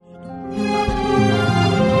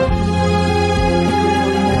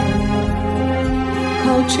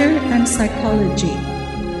Culture and Psychology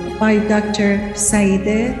by Dr.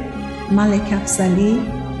 Saideh Malekafzali,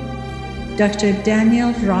 Dr.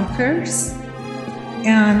 Daniel Rockers,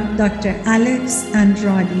 and Dr. Alex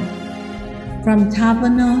Andrade from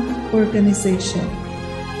Tavana Organization.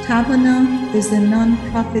 Tavana is a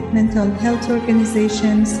non-profit mental health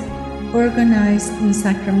organization organized in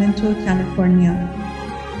Sacramento, California.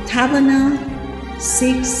 Tavana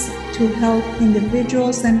seeks to help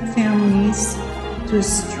individuals and families to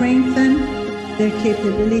strengthen their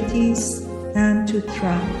capabilities and to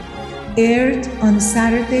thrive. Aired on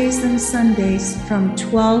Saturdays and Sundays from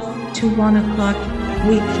 12 to 1 o'clock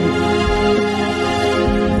weekly.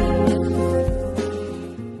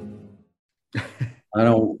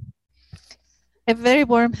 A very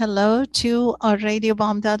warm hello to our Radio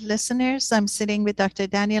Bomb.Dot listeners. I'm sitting with Dr.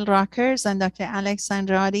 Daniel Rockers and Dr. Alex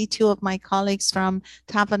Andrade, two of my colleagues from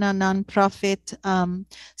Tavana Nonprofit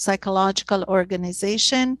Psychological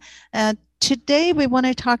Organization. Today, we want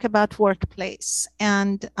to talk about workplace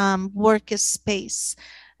and workspace.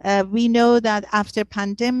 We know that after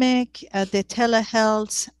pandemic, the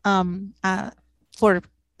telehealth for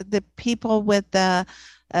the people with the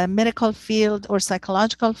medical field or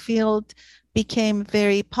psychological field became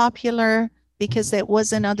very popular because there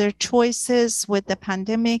wasn't other choices with the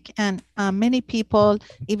pandemic, and many people,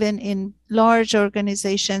 even in large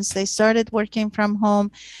organizations, they started working from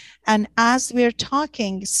home. And as we're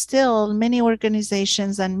talking, still many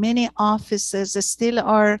organizations and many offices still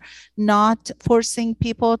are not forcing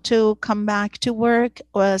people to come back to work.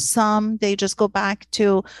 Some, they just go back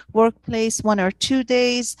to workplace 1 or 2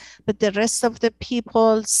 days, but the rest of the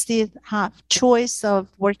people still have choice of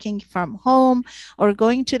working from home or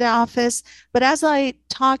going to the office. But as I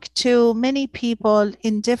talk to many people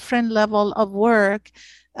in different level of work,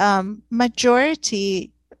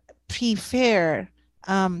 majority prefer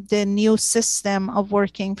the new system of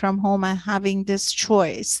working from home and having this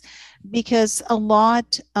choice, because a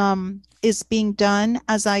lot is being done.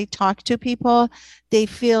 As I talk to people, they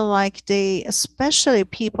feel like they, especially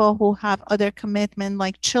people who have other commitment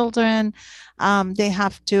like children, they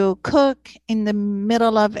have to cook in the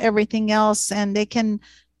middle of everything else, and they can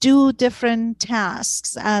do different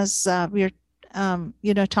tasks as we're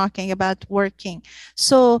talking about working.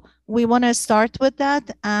 So we want to start with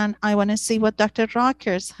that, and I want to see what Dr.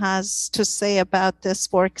 Rockers has to say about this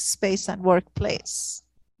workspace and workplace.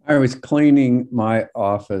 I was cleaning my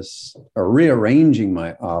office or rearranging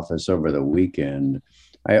my office over the weekend.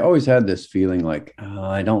 I always had this feeling like,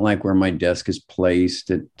 I don't like where my desk is placed.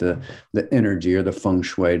 The energy or the feng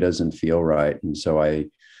shui doesn't feel right. And so I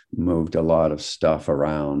moved a lot of stuff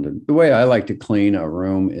around. And the way I like to clean a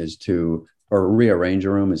room or rearrange a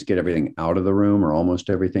room is get everything out of the room or almost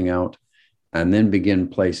everything out, and then begin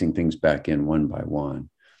placing things back in one by one.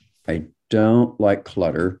 I don't like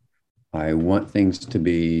clutter. I want things to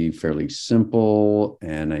be fairly simple,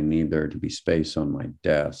 and I need there to be space on my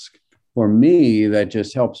desk. For me, that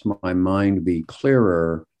just helps my mind be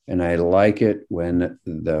clearer, and I like it when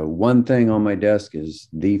the one thing on my desk is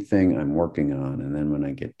the thing I'm working on. And then when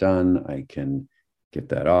I get done, I can get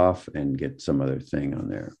that off and get some other thing on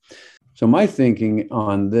there. So my thinking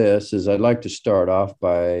on this is I'd like to start off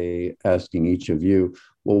by asking each of you,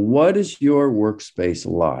 well, what is your workspace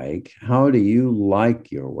like? How do you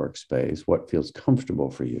like your workspace? What feels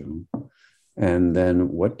comfortable for you? And then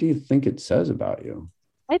what do you think it says about you?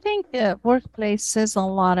 I think the workplace says a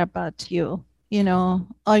lot about you.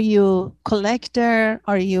 Are you a collector?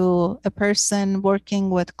 Are you a person working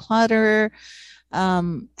with clutter?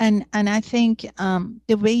 And I think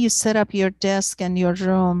the way you set up your desk and your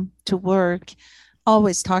room to work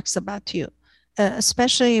always talks about you,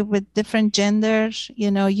 especially with different genders.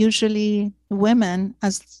 Usually women,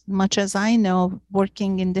 as much as I know,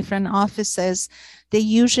 working in different offices, they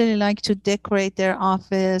usually like to decorate their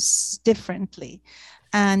office differently.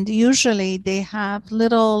 And usually they have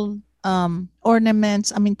little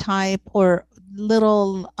ornaments, type or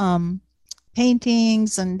little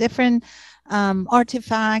paintings and different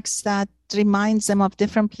artifacts that reminds them of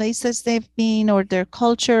different places they've been or their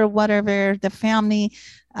culture, whatever, the family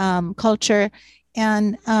culture.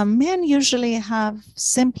 And men usually have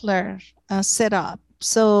simpler setup.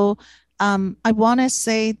 So I want to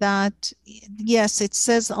say that, yes, it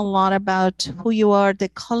says a lot about who you are, the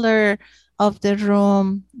color of the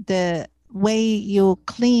room, the way you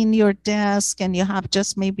clean your desk, and you have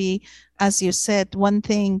just maybe, as you said, one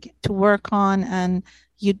thing to work on, and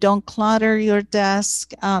you don't clutter your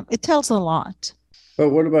desk. It tells a lot. But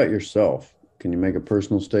what about yourself? Can you make a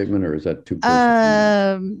personal statement, or is that too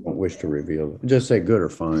personal? Don't wish to reveal it. Just say good or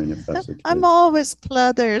fine if that's the case. I'm always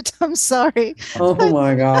cluttered. I'm sorry. Oh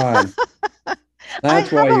my God. I That's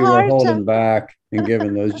have why a you were hard holding time. back and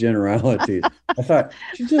giving those generalities. I thought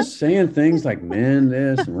she's just saying things like men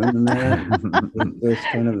this and women that, and this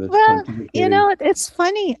kind of this Well, pontificating. it's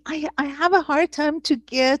funny. I have a hard time to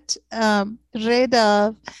get rid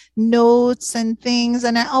of notes and things.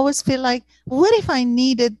 And I always feel like, what if I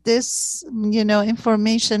needed this,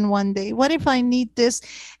 information one day? What if I need this?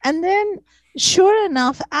 And then, sure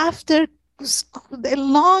enough, after a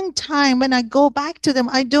long time, when I go back to them,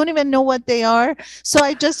 I don't even know what they are. So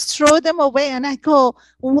I just throw them away and I go,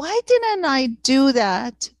 why didn't I do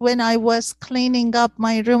that when I was cleaning up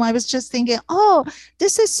my room? I was just thinking, oh,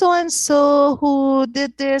 this is so and so who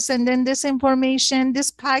did this, and then this information, this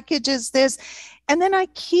package is this. And then I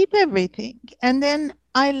keep everything. And then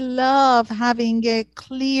I love having a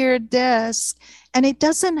clear desk. And it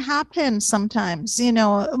doesn't happen sometimes,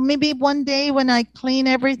 maybe one day when I clean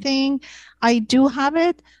everything, I do have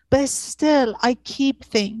it, but still I keep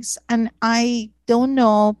things. And I don't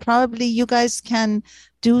know, probably you guys can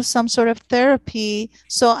do some sort of therapy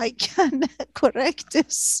so I can correct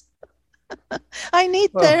this. I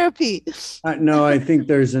need therapy. No, I think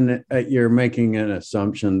there's you're making an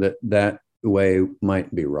assumption that way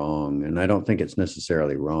might be wrong. And I don't think it's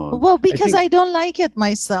necessarily wrong. Well, because I don't like it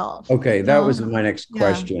myself. Okay. That was my next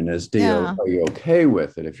question is, are you okay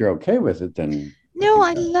with it? If you're okay with it, then. No,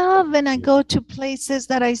 I love when I go to places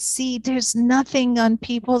that I see there's nothing on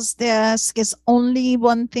people's desk. It's only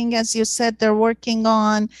one thing, as you said, they're working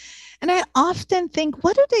on. And I often think,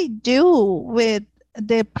 what do they do with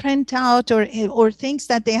the printout or things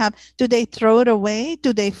that they have? Do they throw it away?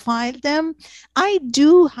 Do they file them? I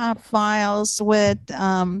do have files with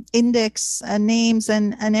index names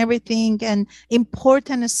and everything, and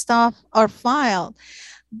important stuff are filed.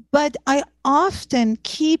 But I often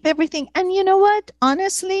keep everything. And you know what?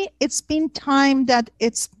 Honestly, it's been time that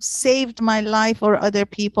it's saved my life or other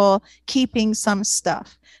people keeping some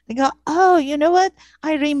stuff. They go, oh, you know what?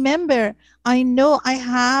 I remember. I know I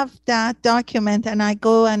have that document, and I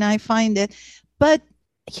go and I find it. But,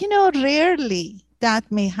 rarely that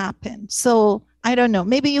may happen. So I don't know.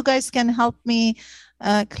 Maybe you guys can help me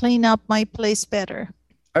clean up my place better.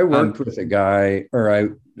 I worked with a guy, or I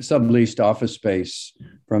subleased office space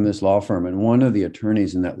from this law firm. And one of the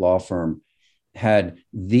attorneys in that law firm had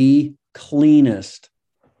the cleanest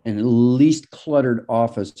and least cluttered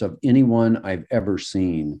office of anyone I've ever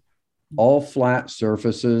seen. All flat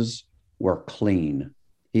surfaces were clean.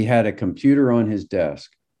 He had a computer on his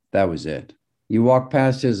desk. That was it. You walk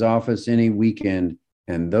past his office any weekend,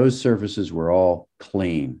 and those surfaces were all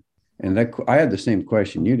clean. And I had the same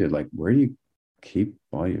question you did, like, where do you keep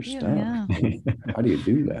all your stuff? Yeah. How do you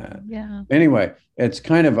do that? Yeah. Anyway, it's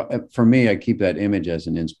kind of, for me, I keep that image as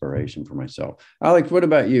an inspiration for myself. Alex, what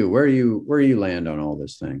about you? Where you land on all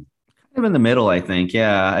this thing? I'm in the middle, I think.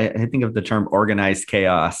 Yeah. I think of the term organized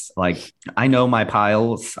chaos. Like, I know my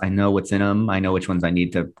piles, I know what's in them. I know which ones I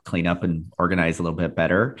need to clean up and organize a little bit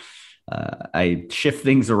better. I shift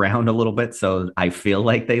things around a little bit so I feel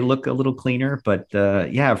like they look a little cleaner. But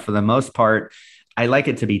for the most part, I like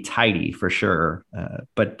it to be tidy for sure.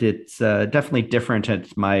 But it's definitely different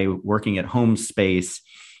at my working at home space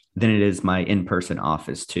than it is my in-person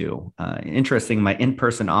office too. Interesting, my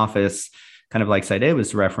in-person office, kind of like Saideh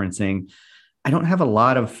was referencing, I don't have a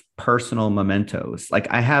lot of personal mementos.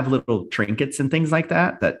 Like, I have little trinkets and things like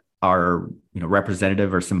that are,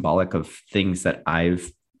 representative or symbolic of things that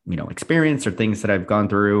I've, experienced or things that I've gone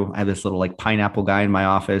through. I have this little like pineapple guy in my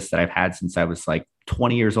office that I've had since I was like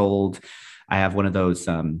 20 years old. I have one of those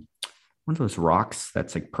rocks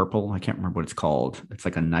that's like purple. I can't remember what it's called. It's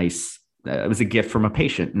like a nice, it was a gift from a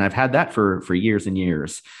patient, and I've had that for years and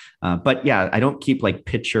years. But yeah, I don't keep like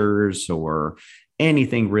pictures or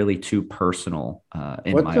anything really too personal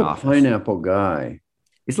in my office. What's a pineapple guy?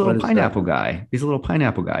 He's a little pineapple guy. He's a little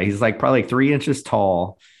pineapple guy. He's like probably like 3 inches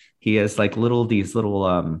tall. He has like these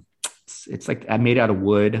little, it's like made out of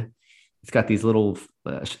wood. It's got these little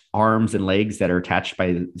arms and legs that are attached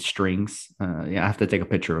by strings. I have to take a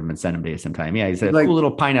picture of him and send him to you sometime. Yeah, he's a cool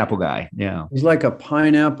little pineapple guy. Yeah, he's like a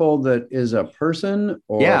pineapple that is a person.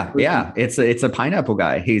 Yeah. It's a pineapple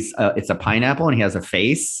guy. It's a pineapple, and he has a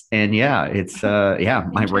face. And it's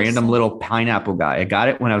my random little pineapple guy. I got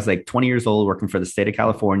it when I was like 20 years old, working for the state of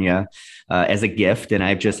California as a gift, and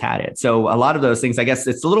I've just had it. So a lot of those things, I guess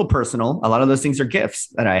it's a little personal. A lot of those things are gifts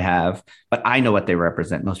that I have, but I know what they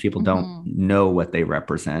represent. Most people don't know what they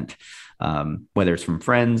represent, whether it's from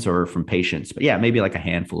friends or from patients. But yeah, maybe like a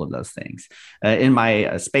handful of those things. In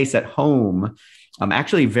my space at home, I'm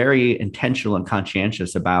actually very intentional and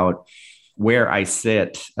conscientious about where I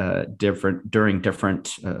sit during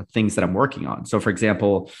different things that I'm working on. So for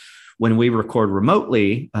example, when we record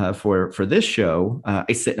remotely for this show,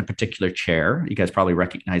 I sit in a particular chair. You guys probably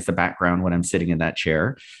recognize the background when I'm sitting in that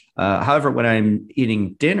chair. However, when I'm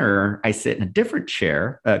eating dinner, I sit in a different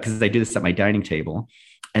chair because I do this at my dining table.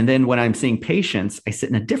 And then when I'm seeing patients, I sit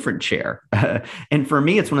in a different chair. And for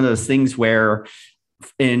me, it's one of those things where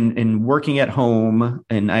in working at home,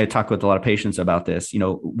 and I talk with a lot of patients about this,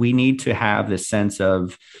 we need to have this sense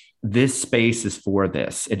of this space is for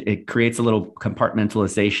this. It creates a little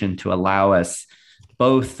compartmentalization to allow us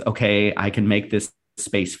both, okay, I can make this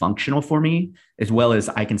space functional for me, as well as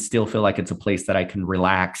I can still feel like it's a place that I can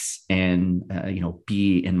relax and,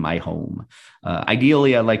 be in my home.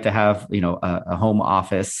 Ideally, I'd like to have, a home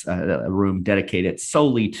office, a room dedicated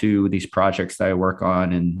solely to these projects that I work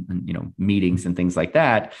on and meetings and things like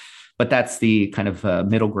that. But that's the kind of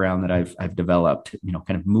middle ground that I've developed,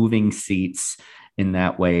 kind of moving seats in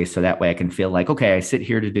that way. So that way I can feel like, okay, I sit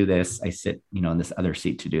here to do this. I sit, in this other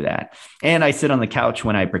seat to do that. And I sit on the couch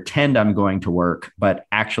when I pretend I'm going to work, but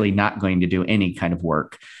actually not going to do any kind of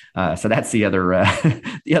work. So that's the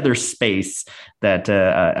other space that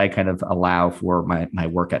I kind of allow for my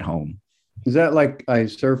work at home. Is that like I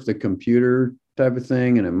surf the computer type of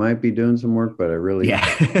thing, and it might be doing some work, but I really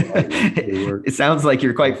It sounds like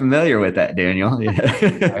you're quite familiar with that, Daniel.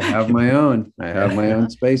 I have my own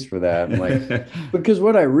space for that. Because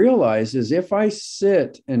what I realize is if I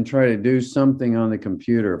sit and try to do something on the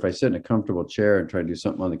computer, if I sit in a comfortable chair and try to do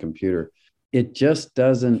something on the computer, it just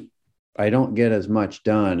I don't get as much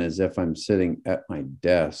done as if I'm sitting at my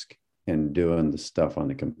desk and doing the stuff on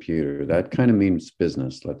the computer. That kind of means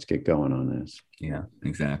business. Let's get going on this. Yeah,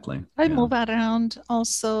 exactly. I move around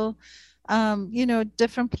also,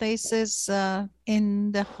 different places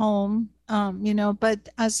in the home, but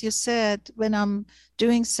as you said, when I'm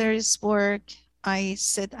doing serious work, I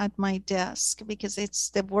sit at my desk because it's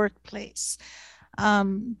the workplace.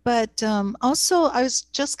 But also, I was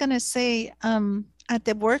just going to say, at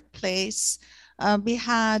the workplace, we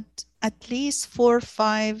had at least 4 or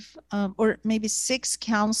 5 or maybe 6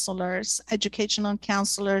 counselors, educational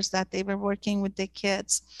counselors, that they were working with the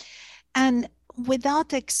kids. And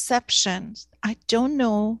without exception, I don't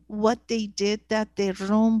know what they did, that their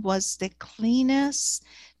room was the cleanest.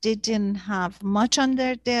 They didn't have much on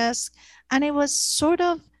their desk. And it was sort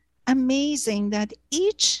of amazing that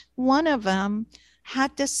each one of them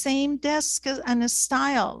had the same desk and a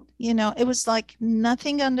style. It was like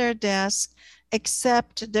nothing on their desk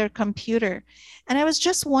except their computer. And I was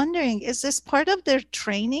just wondering, is this part of their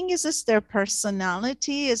training? Is this their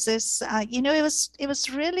personality? Is this, it was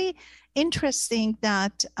really interesting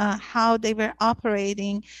that how they were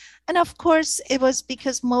operating. And of course, it was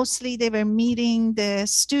because mostly they were meeting the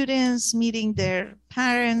students, meeting their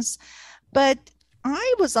parents. But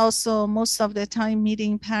I was also most of the time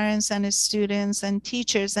meeting parents and students and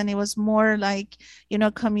teachers, and it was more like,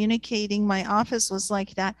 communicating. My office was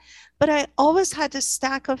like that. But I always had a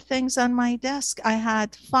stack of things on my desk. I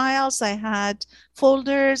had files, I had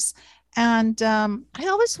folders, and I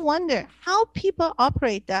always wonder how people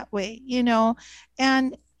operate that way,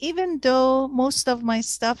 And even though most of my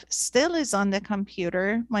stuff still is on the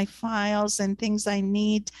computer, my files and things I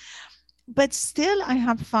need, but still I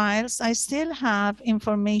have files. I still have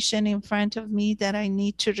information in front of me that I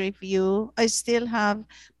need to review. I still have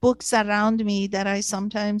books around me that I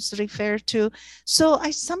sometimes refer to. So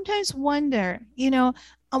I sometimes wonder,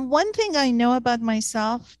 one thing I know about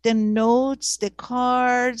myself, the notes, the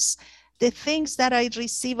cards, the things that I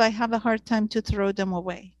receive, I have a hard time to throw them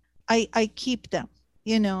away. I keep them,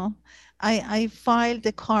 I file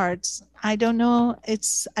the cards. I don't know,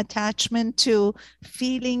 it's attachment to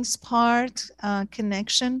feelings part,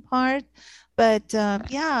 connection part, but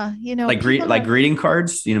like greeting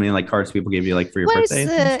cards, like cards people give you like for your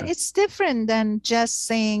birthday. It's different than just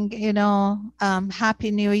saying,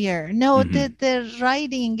 Happy New Year. No, mm-hmm. the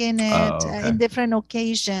writing in it in different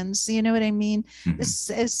occasions. You know what I mean? Mm-hmm.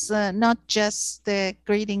 It's not just the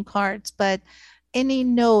greeting cards, but any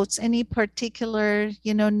notes, any particular,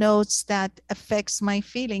 notes that affects my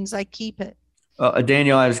feelings, I keep it.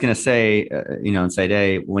 Daniel, I was going to say, in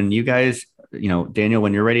Saide, when you guys, Daniel,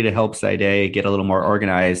 when you're ready to help Saide get a little more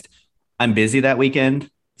organized, I'm busy that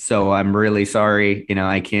weekend. So I'm really sorry.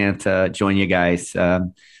 I can't join you guys.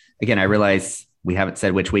 Again, I realize we haven't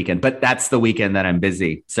said which weekend, but that's the weekend that I'm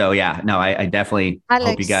busy. So yeah, no, I definitely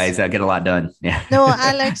hope you guys get a lot done. Yeah. No,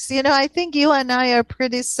 Alex, I think you and I are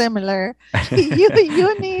pretty similar. you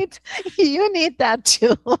need that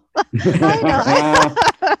too. I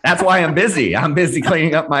know. That's why I'm busy. I'm busy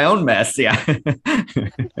cleaning up my own mess. Yeah.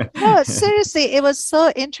 No, seriously, it was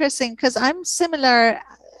so interesting because I'm similar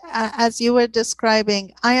as you were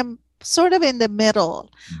describing. I am sort of in the middle.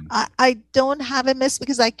 Mhm. I don't have a mess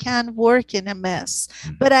because I can't work in a mess,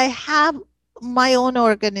 Mhm. but I have my own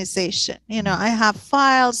organization. I have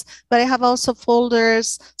files, but I have also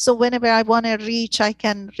folders. So whenever I want to reach, I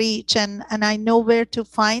can reach, and I know where to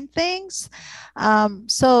find things.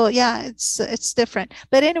 So yeah, it's different.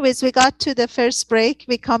 But anyways, we got to the first break.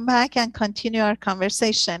 We come back and continue our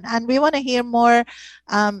conversation. And we want to hear more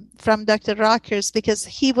from Dr. Rockers because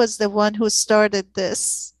he was the one who started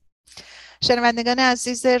this. شنوندگان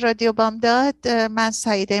عزیز رادیو بامداد، من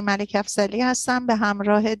سعیده ملک افضلی هستم به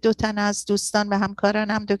همراه دو تن از دوستان و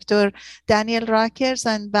همکارانم، دکتر دانیل راکرز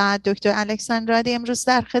و دکتر الکساندرادی. امروز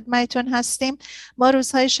در خدمتتون هستیم. ما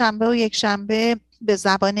روزهای شنبه و یک شنبه به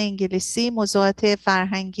زبان انگلیسی موضوعات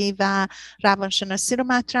فرهنگی و روانشناسی رو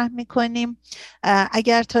مطرح میکنیم.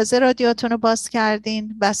 اگر تازه رادیوتون رو باز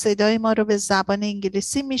کردین و صدای ما رو به زبان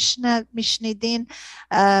انگلیسی میشنیدین،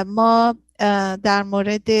 ما در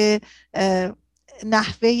مورد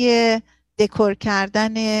نحوه دکور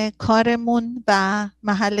کردن کارمون و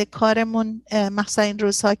محل کارمون مخصوصا این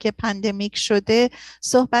روزها که پاندمیک شده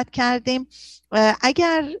صحبت کردیم.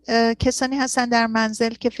 اگر کسانی هستن در منزل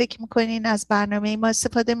که فکر میکنین از برنامه ما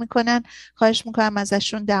استفاده میکنن، خواهش میکنم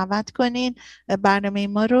ازشون دعوت کنین برنامه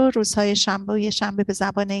ما رو روزهای شنبه و یک شنبه به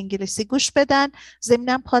زبان انگلیسی گوش بدن.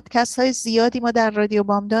 ضمناً پادکست های زیادی ما در رادیو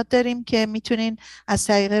بامداد داریم که میتونین از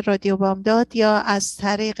طریق رادیو بامداد یا از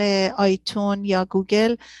طریق آیتون یا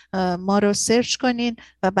گوگل ما رو سرچ کنین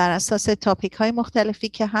و بر اساس تاپیک های مختلفی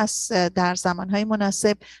که هست در زمان های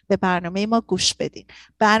مناسب به برنامه ما گوش بدین.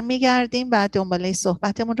 برمیگردیم و دنباله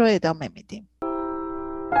صحبتمون رو ادامه میدیم.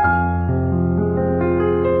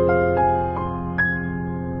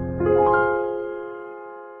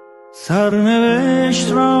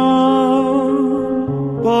 سرنوشت را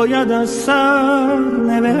باید از سر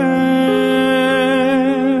نوشت،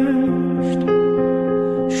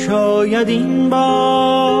 شاید این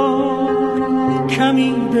بار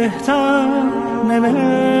کمی بهتر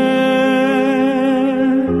نوشت،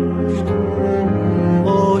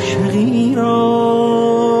 عاشقی را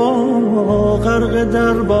غرق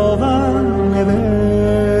در باور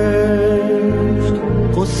نوشت،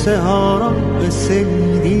 قصه ها را قصه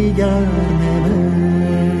دیگر نوشت.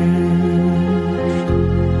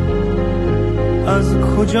 از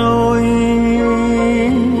کجا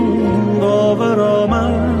این باور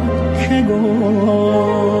آمد که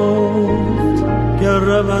گفت گر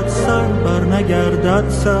رود سر بر نگردد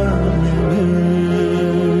سر نوشت.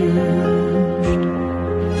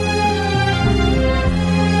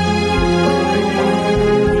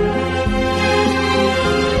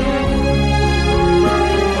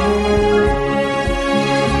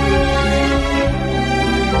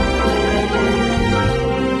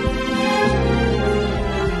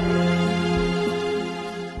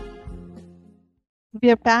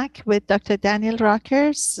 We're back with Dr. Daniel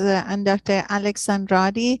Rockers and Dr.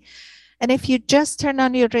 Alexandradi. And if you just turn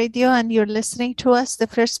on your radio and you're listening to us, the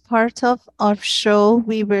first part of our show,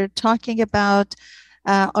 we were talking about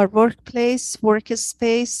our workplace,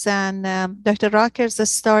 workspace, and Dr. Rockers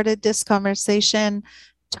started this conversation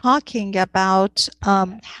talking about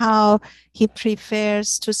how he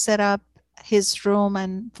prefers to set up his room.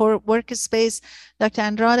 And for workspace, Dr.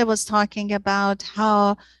 Andrade was talking about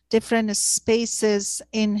how different spaces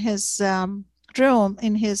in his room,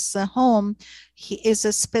 in his home, he is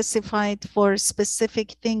specified for specific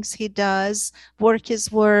things he does. Work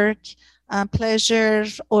is work, pleasure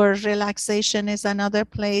or relaxation is another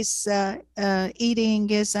place, eating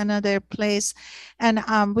is another place. And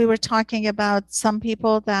we were talking about some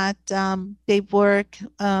people that they work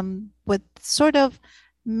with sort of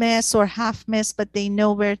mess or half mess, but they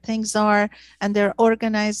know where things are and they're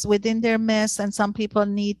organized within their mess. And some people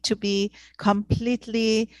need to be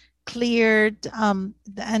completely cleared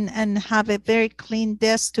and have a very clean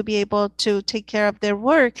desk to be able to take care of their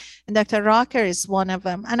work. And Dr. Rocker is one of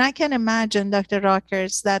them. And I can imagine, Dr.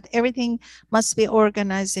 Rockers, that everything must be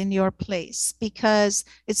organized in your place because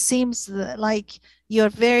it seems like you're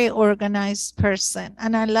a very organized person.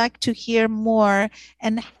 And I'd like to hear more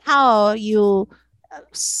and how you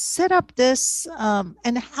set up this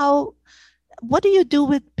and how, what do you do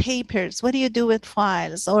with papers? What do you do with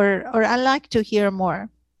files? Or I like to hear more.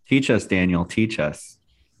 Teach us, Daniel, teach us.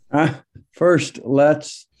 First,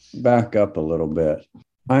 let's back up a little bit.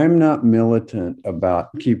 I'm not militant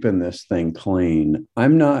about keeping this thing clean.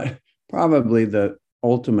 I'm not probably the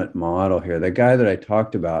ultimate model here. The guy that I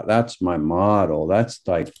talked about, that's my model. That's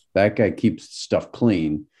like, that guy keeps stuff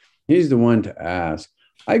clean. He's the one to ask.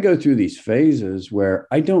 I go through these phases where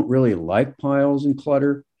I don't really like piles and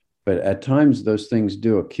clutter. but at times those things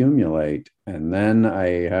do accumulate, and then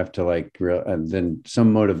I have to and then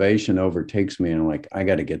some motivation overtakes me, and I'm like, I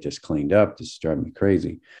got to get this cleaned up. This is driving me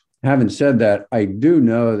crazy. Having said that, I do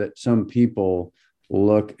know that some people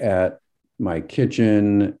look at my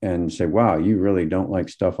kitchen and say, wow, you really don't like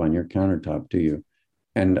stuff on your countertop, do you?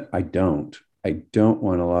 And I don't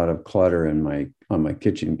want a lot of clutter on my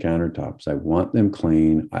kitchen countertops. I want them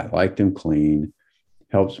clean. I like them clean.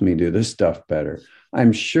 Helps me do this stuff better.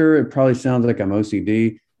 I'm sure it probably sounds like I'm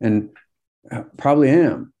OCD, and probably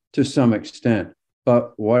am to some extent,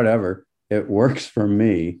 but whatever, it works for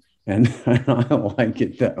me, and I like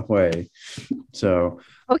it that way. So,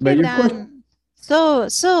 Okay, Dan.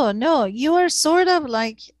 So no, you are sort of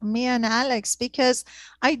like me and Alex, because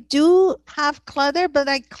I do have clutter, but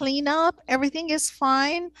I clean up, everything is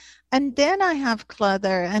fine. And then I have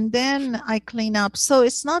clutter and then I clean up. So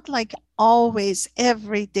it's not like always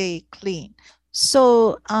every day clean.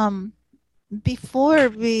 So before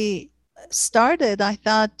we started, I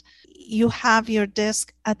thought you have your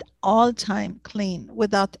desk at all time clean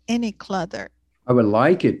without any clutter. I would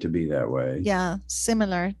like it to be that way. Yeah,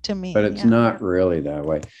 similar to me. But it's not really that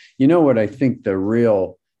way. You know what I think the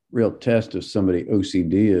real test of somebody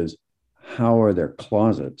OCD is, how are their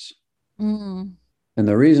closets? Mm. And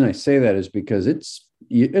the reason I say that is because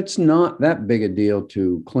it's not that big a deal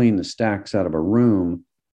to clean the stacks out of a room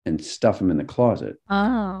and stuff them in the closet.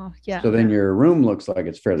 Oh, yeah. So then your room looks like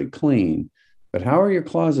it's fairly clean. But how are your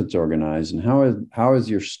closets organized, and how is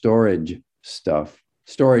your storage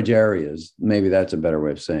areas? Maybe that's a better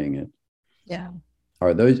way of saying it. Yeah.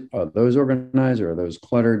 Are those organized, or are those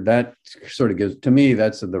cluttered? That sort of gives, to me,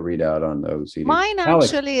 that's the readout on the OCD. Mine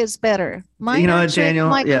actually is better. Mine, Daniel,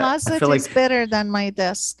 my closet is better than my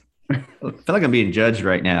desk. I feel like I'm being judged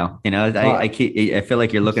right now. I feel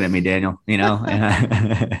like you're looking at me, Daniel. Well,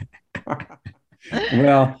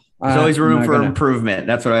 there's always room for improvement.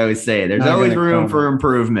 That's what I always say. There's always room for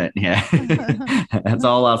improvement. Yeah. That's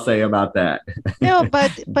all I'll say about that. No,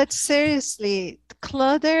 but seriously,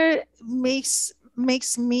 clutter makes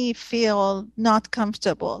me feel not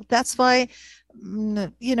comfortable. That's why,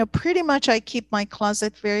 pretty much I keep my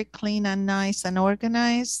closet very clean and nice and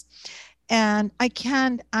organized. And I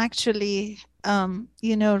can't actually,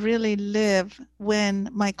 really live when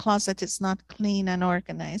my closet is not clean and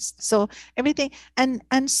organized. So everything, and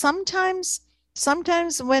sometimes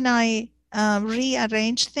when I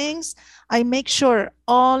rearrange things, I make sure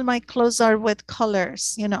all my clothes are with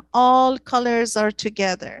colors, all colors are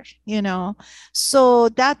together, so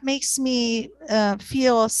that makes me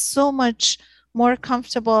feel so much more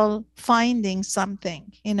comfortable finding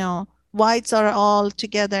something, whites are all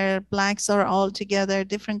together, blacks are all together,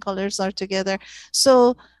 different colors are together.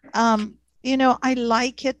 So, I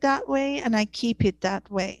like it that way and I keep it that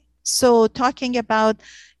way. So talking about,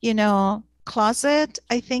 closet,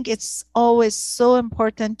 I think it's always so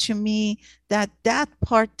important to me that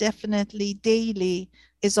part definitely daily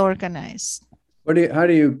is organized. How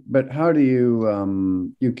do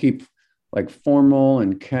you keep like formal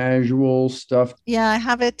and casual stuff? Yeah, I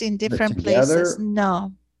have it in different places.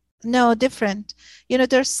 No, different.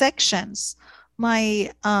 There's sections.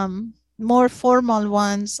 My more formal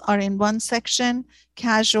ones are in one section,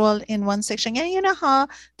 casual in one section. And you know how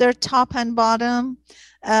they're top and bottom.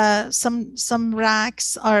 Some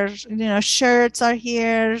racks are, shirts are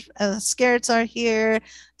here, skirts are here,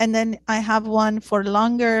 and then I have one for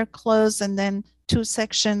longer clothes, and then two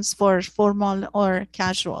sections for formal or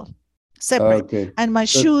casual, separate. Okay. And my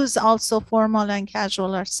shoes also formal and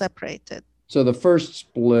casual are separated. So the first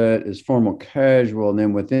split is formal casual, and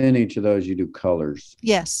then within each of those you do colors.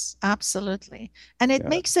 Yes, absolutely. And it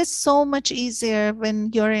makes it so much easier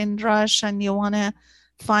when you're in rush and you want to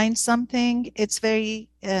find something. It's very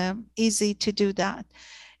easy to do that.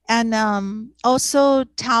 And also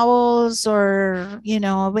towels, or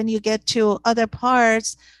when you get to other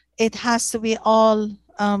parts, it has to be all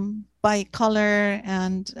by color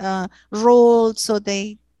and rolled, so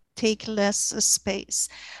they take less space.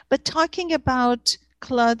 But talking about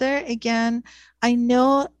clutter again, I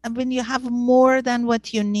know when you have more than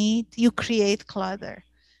what you need, you create clutter,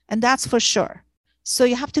 and that's for sure. So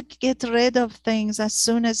you have to get rid of things as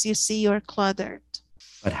soon as you see you're cluttered.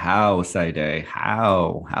 But how, Saide?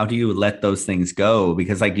 How do you let those things go?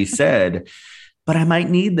 Because like you said, but I might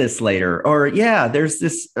need this later. Or there's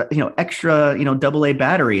this, extra, AA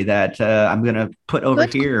battery that I'm going to put over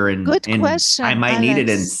here. And question, I might need it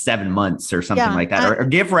in 7 months or something like that. Or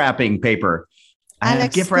gift wrapping paper.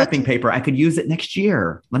 Alex, gift wrapping paper. I could use it next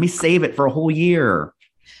year. Let me save it for a whole year.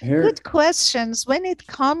 Good questions. When it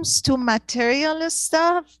comes to material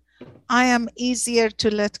stuff, I am easier to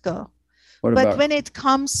let go. What But about when it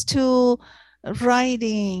comes to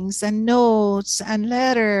writings and notes and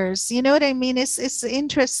letters, you know what I mean? It's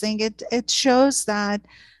interesting. It shows that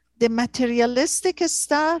the materialistic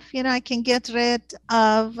stuff, I can get rid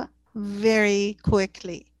of very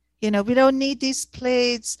quickly. We don't need these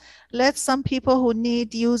plates. Let some people who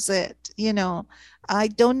need use it. I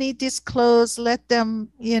don't need these clothes. Let them,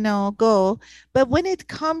 go. But when it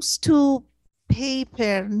comes to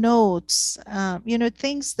paper notes,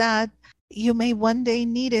 things that you may one day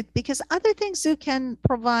need it, because other things you can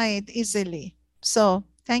provide easily. So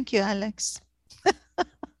thank you, Alex.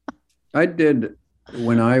 I did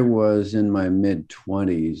when I was in my mid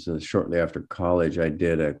 20s, shortly after college, I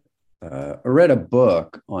read a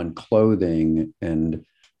book on clothing, and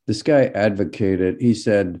this guy advocated, he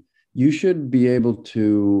said, you should be able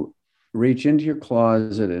to reach into your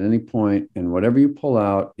closet at any point, and whatever you pull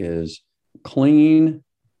out is clean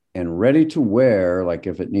and ready to wear. Like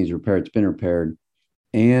if it needs repair, it's been repaired,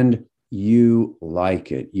 and you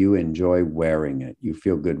like it. You enjoy wearing it. You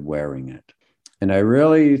feel good wearing it. And I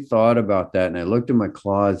really thought about that. And I looked in my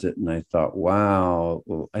closet and I thought, wow,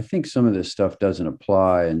 well, I think some of this stuff doesn't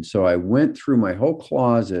apply. And so I went through my whole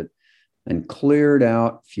closet and cleared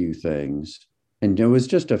out a few things. And it was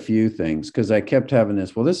just a few things because I kept having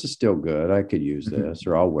this, well, this is still good. I could use this,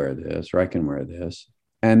 or I'll wear this, or I can wear this.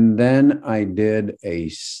 And then I did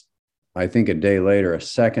I think a day later, a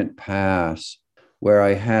second pass where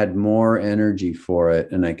I had more energy for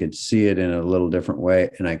it and I could see it in a little different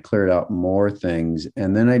way. And I cleared out more things.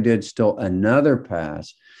 And then I did still another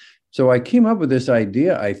pass. So I came up with this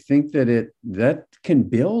idea. I think that can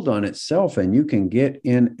build on itself, and you can get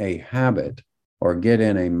in a habit or get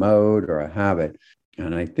in a mode or a habit.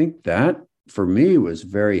 And I think that for me was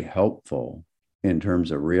very helpful in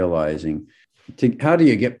terms of realizing how do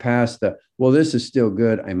you get past well, this is still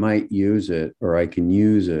good. I might use it, or I can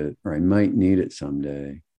use it, or I might need it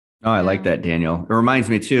someday. Oh, I like that, Daniel. It reminds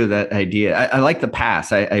me too, that idea. I like the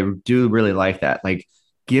pass. I do really like that. Like,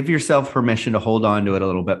 give yourself permission to hold on to it a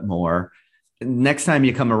little bit more. Next time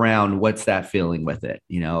you come around, what's that feeling with it?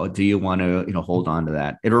 Do you want to, hold on to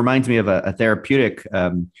that? It reminds me of a therapeutic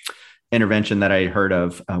intervention that I heard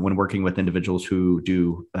of when working with individuals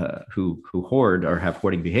who hoard or have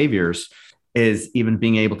hoarding behaviors, is even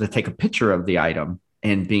being able to take a picture of the item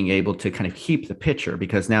and being able to kind of keep the picture,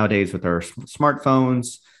 because nowadays with our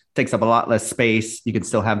smartphones, it takes up a lot less space. You can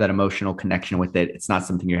still have that emotional connection with it. It's not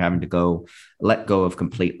something you're having to let go of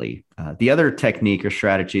completely. The other technique or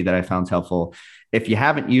strategy that I found helpful, if you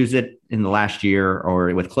haven't used it in the last year,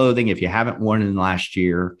 or with clothing, if you haven't worn it in the last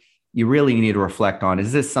year, you really need to reflect on,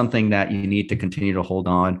 is this something that you need to continue to hold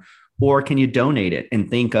on? Or can you donate it and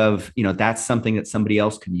think of, that's something that somebody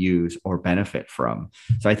else can use or benefit from?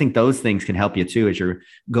 So I think those things can help you too, as you're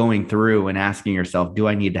going through and asking yourself, do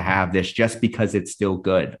I need to have this just because it's still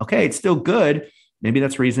good? Okay, it's still good. Maybe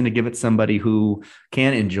that's reason to give it somebody who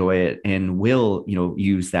can enjoy it and will,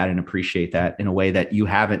 use that and appreciate that in a way that you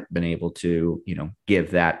haven't been able to,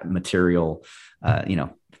 give that material,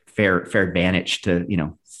 fair advantage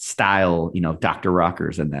to, style, Dr.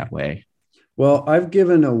 Rockers in that way. Well, I've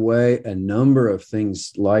given away a number of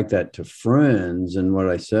things like that to friends. And what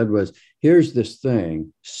I said was, here's this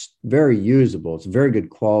thing, very usable. It's a very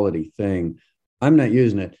good quality thing. I'm not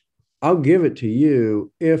using it. I'll give it to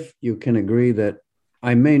you if you can agree that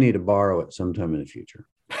I may need to borrow it sometime in the future.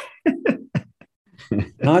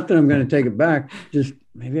 Not that I'm going to take it back, just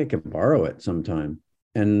maybe I can borrow it sometime.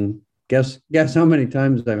 And guess how many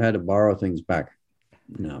times I've had to borrow things back?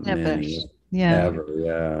 Not Never. many. Yeah.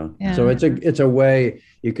 Ever, yeah. So it's a way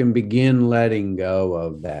you can begin letting go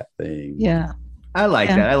of that thing. Yeah. I like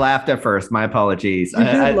that. I laughed at first. My apologies. You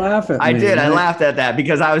did laugh at me. I did. I laughed at that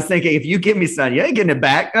because I was thinking, if you give me something, you ain't getting it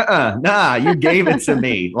back. Nah, you gave it to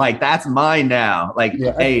me. Like, that's mine now. Like,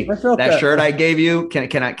 hey, that shirt I gave you,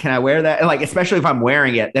 can I wear that? And like, especially if I'm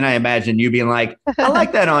wearing it, then I imagine you being like, I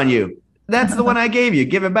like that on you. That's the one I gave you.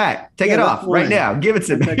 Give it back. Take it off right now. Give it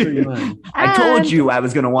to me. I told you I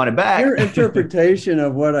was going to want it back. Your interpretation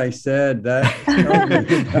of what I said, that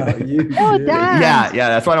about you. Yeah.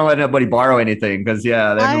 That's why I don't let nobody borrow anything, because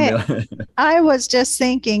I was just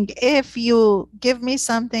thinking, if you give me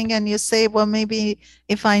something and you say, well, maybe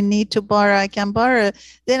if I need to borrow, I can borrow,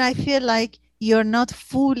 then I feel like you're not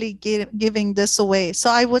fully giving this away.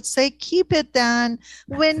 So I would say keep it down.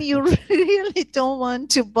 When you really don't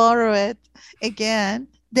want to borrow it again,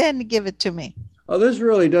 then give it to me. Oh, this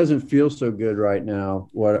really doesn't feel so good right now,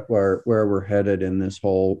 where we're headed in this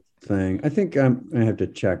whole thing. I think I'm gonna have to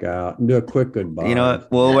check out and do a quick goodbye. You know,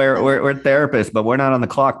 well, we're therapists, but we're not on the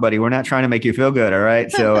clock, buddy. We're not trying to make you feel good. All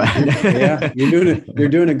right. So yeah, you're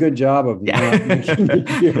doing a good job of not making me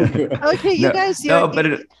feel good. Okay, you guys.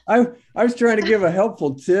 I was trying to give a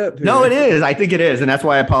helpful tip here. No, it is. I think it is. And that's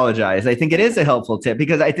why I apologize. I think it is a helpful tip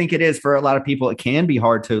because I think it is for a lot of people. It can be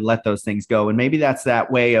hard to let those things go. And maybe that's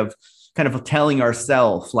that way of kind of telling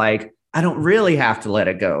ourselves, like, I don't really have to let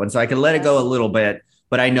it go. And so I can let it go a little bit,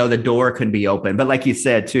 but I know the door can be open. But like you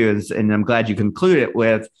said, too, and I'm glad you conclude it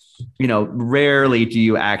with, you know, rarely do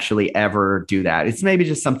you actually ever do that. It's maybe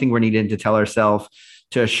just something we're needing to tell ourselves,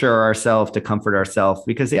 to assure ourselves, to comfort ourselves,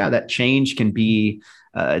 because, yeah, that change can be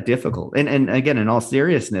difficult. And again, in all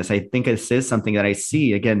seriousness, I think this is something that I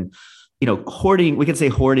see, again, you know, hoarding, we could say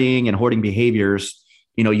hoarding and hoarding behaviors,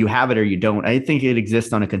 you know, you have it or you don't. I think it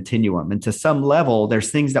exists on a continuum. And to some level,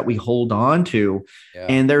 there's things that we hold on to,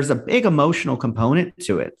 and there's a big emotional component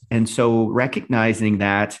to it. And so recognizing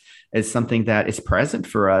that is something that is present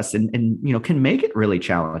for us and you know, can make it really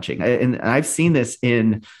challenging. And I've seen this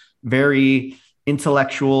in very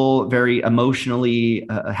intellectual, very emotionally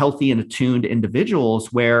healthy and attuned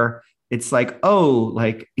individuals where it's like, oh,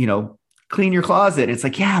 like, you know, clean your closet. It's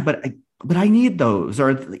like, yeah, but I need those,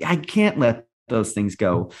 or I can't let those things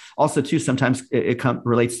go. Also, too, sometimes it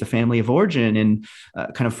relates to family of origin and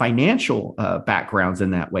kind of financial backgrounds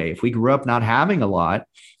in that way. If we grew up not having a lot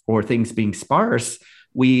or things being sparse,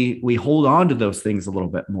 we hold on to those things a little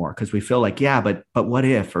bit more because we feel like, yeah, but what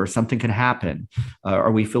if, or something can happen,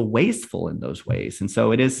 or we feel wasteful in those ways. And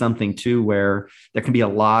so it is something too where there can be a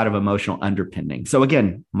lot of emotional underpinning. So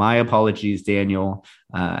again, my apologies, Daniel.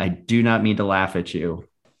 I do not mean to laugh at you.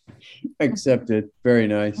 Accepted. Very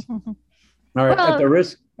nice. All right.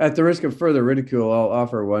 Well, at the risk of further ridicule, I'll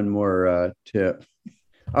offer one more tip.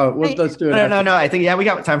 Oh, well, let's do it. No. I think, we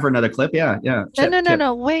got time for another clip. Yeah.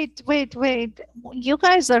 No. Wait. You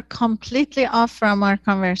guys are completely off from our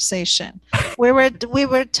conversation. We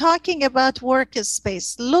were talking about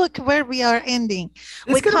workspace. Look where we are ending.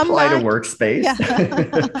 We come back to workspace.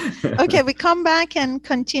 Yeah. Okay, we come back and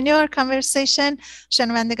continue our conversation.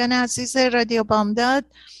 شنوندگان عزیز رادیو بامداد،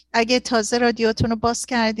 اگه تازه رادیوتون رو باز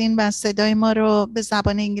کردین و صدای ما رو به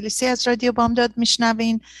زبان انگلیسی از رادیو بامداد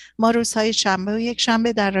میشنوین، ما روزهای شنبه و یک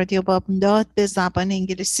شنبه در رادیو بامداد به زبان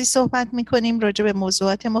انگلیسی صحبت میکنیم راجع به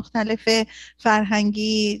موضوعات مختلف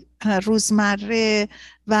فرهنگی، روزمره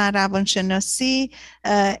و روانشناسی.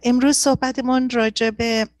 امروز صحبتمون راجع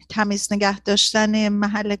به تمیز نگه داشتن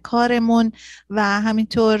محل کارمون و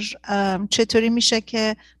همینطور چطوری میشه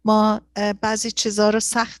که ما بعضی چیزها رو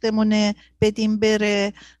سختمونه بدیم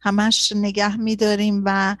بره، همش نگه میداریم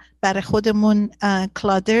و برای خودمون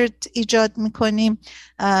کلادرد ایجاد میکنیم.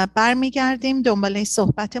 برمیگردیم دنباله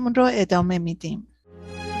صحبتمون رو ادامه میدیم.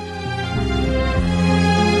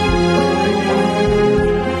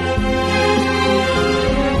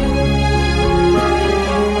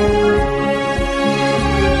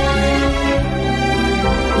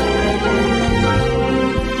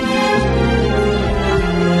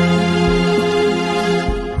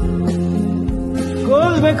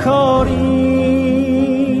 بکاری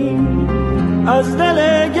از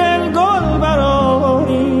دل گل گل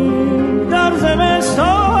براری در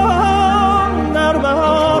زمستان در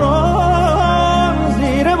بهاران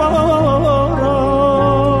زیر باران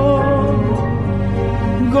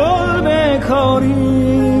گل بکاری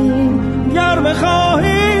گر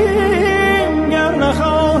بخواهیم گر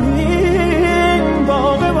نخواهیم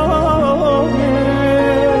باغ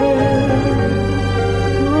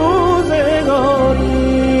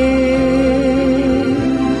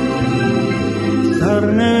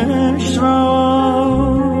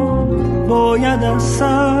باید از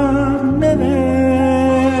سر نوشت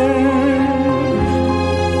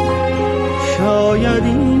شاید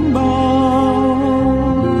این بار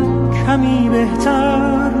کمی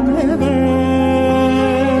بهتر نوشت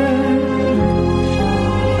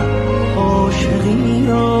عاشقی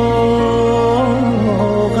را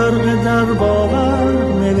غرق در باور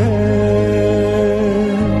نوشت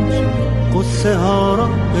قصه ها را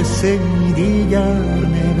قصه دیگر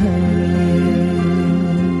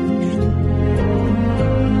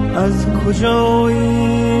از کجا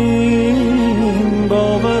این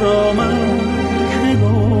باور آمد که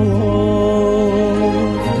گفت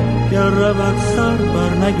گر رود سر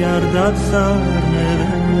بر نگردد سر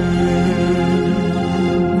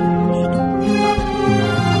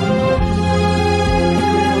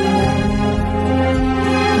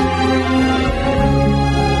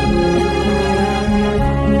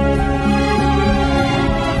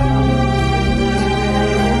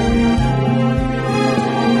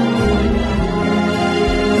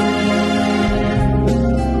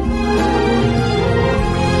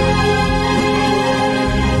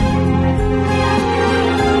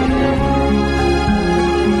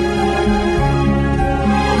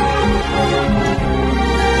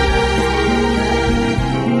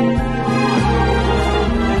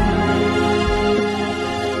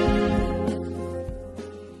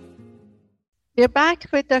We're back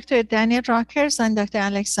with Dr. Daniel Rockers and Dr.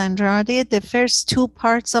 Alexandra Andrade. The first two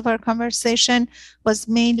parts of our conversation was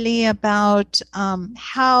mainly about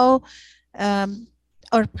how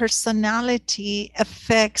our personality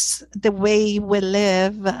affects the way we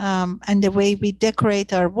live and the way we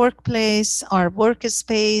decorate our workplace, our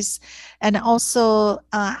workspace, and also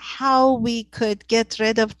how we could get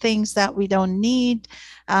rid of things that we don't need.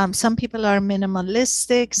 Some people are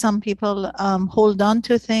minimalistic. Some people hold on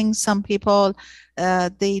to things. Some people,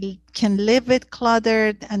 they can live with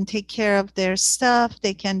cluttered and take care of their stuff.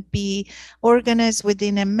 They can be organized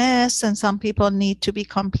within a mess. And some people need to be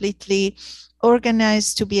completely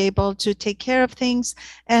organized to be able to take care of things.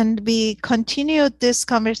 And we continued this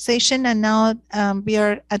conversation, and now we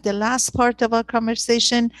are at the last part of our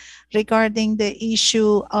conversation regarding the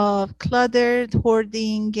issue of cluttered,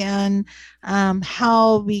 hoarding, and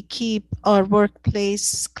how we keep our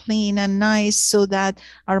workplace clean and nice so that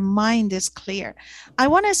our mind is clear. I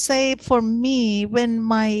want to say, for me, when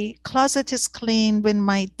my closet is clean, when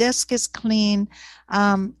my desk is clean,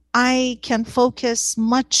 I can focus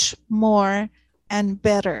much more and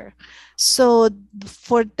better. So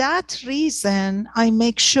for that reason, I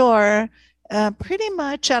make sure pretty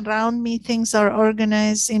much around me things are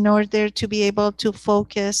organized in order to be able to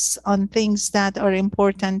focus on things that are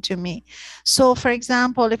important to me. So for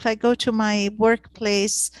example, if I go to my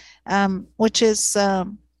workplace, which is,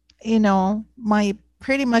 my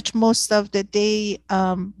pretty much most of the day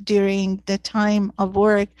during the time of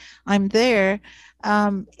work, I'm there.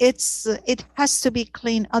 It has to be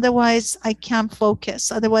clean. Otherwise, I can't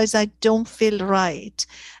focus. Otherwise, I don't feel right.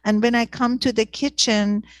 And when I come to the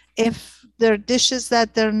kitchen, if there are dishes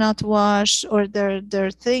that they're not washed, or there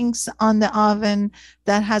are things on the oven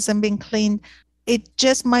that hasn't been cleaned, it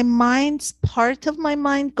just, part of my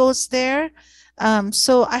mind goes there.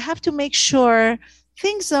 So I have to make sure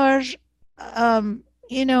things are,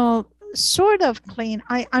 sort of clean.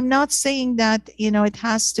 I'm not saying that, it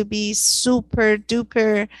has to be super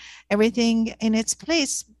duper, everything in its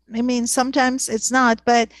place. I mean, sometimes it's not,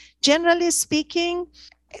 but generally speaking,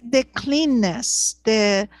 the cleanness,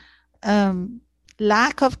 the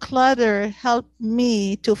lack of clutter helped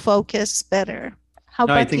me to focus better. How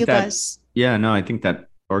about you guys? Yeah, no, I think that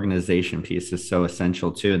organization piece is so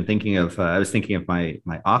essential too. And I was thinking of my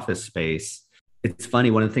office space. It's funny.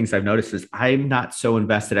 One of the things I've noticed is I'm not so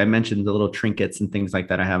invested. I mentioned the little trinkets and things like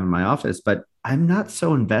that I have in my office, but I'm not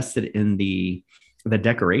so invested in the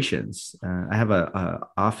decorations. I have a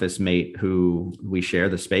office mate who we share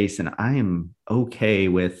the space, and I am okay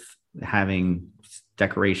with having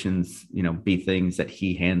decorations, be things that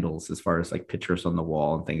he handles as far as like pictures on the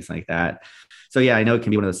wall and things like that. So yeah, I know it can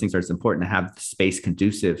be one of those things where it's important to have the space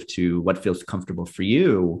conducive to what feels comfortable for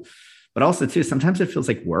you. But also too, sometimes it feels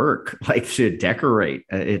like work, like to decorate.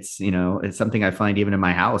 It's something I find even in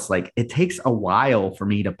my house, like it takes a while for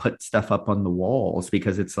me to put stuff up on the walls,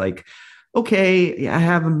 because it's like, okay, I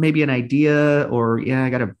have maybe an idea, or I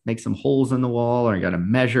got to make some holes in the wall, or I got to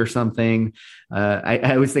measure something.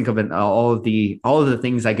 I always think of it, all of the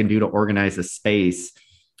things I can do to organize a space.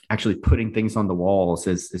 Actually putting things on the walls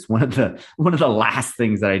is one of the last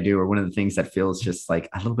things that I do, or one of the things that feels just like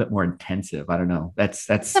a little bit more intensive. I don't know.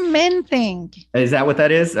 That's a men thing. Is that what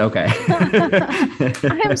that is? Okay.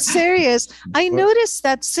 I am serious. I noticed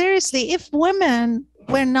that, seriously, if women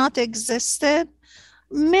were not existed,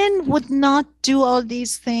 men would not do all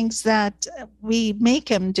these things that we make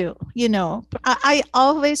them do. I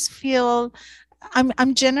always feel,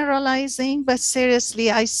 I'm generalizing, but seriously,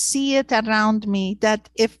 I see it around me that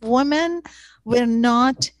if women were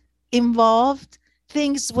not involved,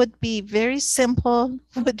 things would be very simple,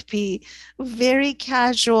 would be very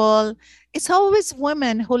casual. It's always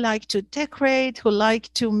women who like to decorate, who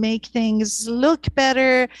like to make things look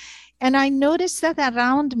better. And I noticed that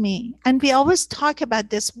around me. And we always talk about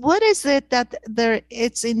this. What is it that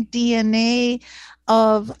it's in DNA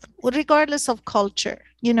of, regardless of culture?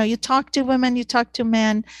 You talk to women, you talk to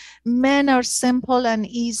men. Men are simple and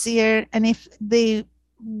easier. And if they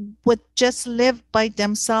would just live by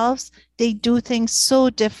themselves, they do things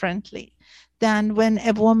so differently than when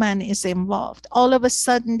a woman is involved. All of a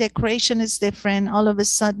sudden, decoration is different. All of a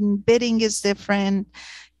sudden, bidding is different.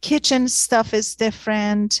 Kitchen stuff is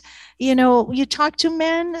different. You talk to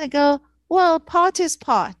men, they go, well, pot is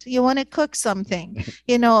pot. You want to cook something,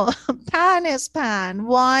 pan is pan.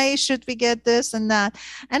 Why should we get this and that?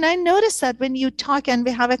 And I noticed that when you talk and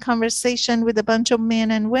we have a conversation with a bunch of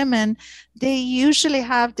men and women, they usually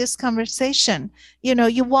have this conversation.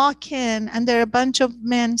 You walk in and there are a bunch of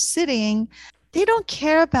men sitting. They don't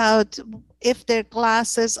care about if their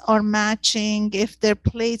glasses are matching, if their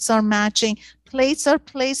plates are matching. plates are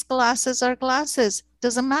plates, glasses are glasses,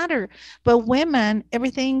 doesn't matter. But women,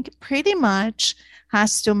 everything pretty much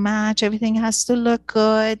has to match, everything has to look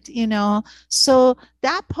good, so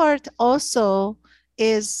that part also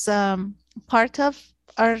is part of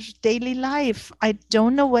our daily life. I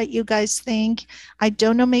don't know what you guys think. I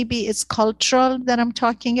don't know, maybe it's cultural that I'm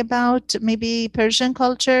talking about, maybe Persian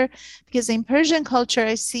culture, because in Persian culture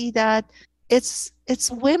I see that it's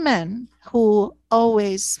women who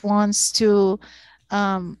always wants to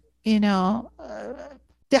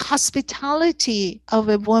the hospitality of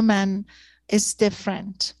a woman is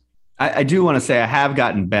different. I do want to say I have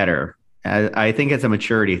gotten better. I think it's a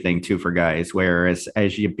maturity thing too for guys, whereas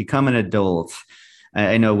as you become an adult,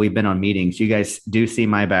 I know we've been on meetings. You guys do see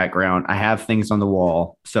my background. I have things on the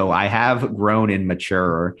wall. So I have grown and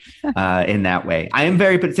mature in that way. I am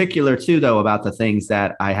very particular too, though, about the things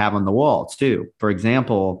that I have on the wall too. For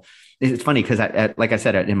example, it's funny because like I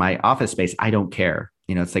said, in my office space, I don't care.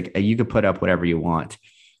 It's like you could put up whatever you want.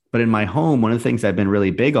 But in my home, one of the things I've been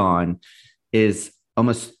really big on is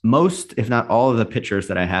almost most, if not all of the pictures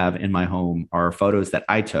that I have in my home are photos that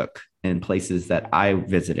I took in places that I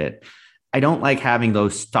visited. I don't like having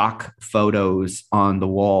those stock photos on the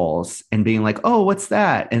walls and being like, oh, what's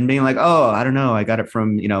that? And being like, oh, I don't know. I got it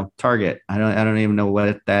from, Target. I don't even know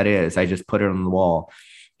what that is. I just put it on the wall.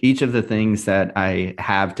 Each of the things that I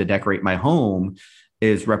have to decorate my home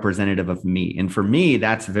is representative of me. And for me,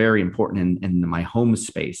 that's very important in my home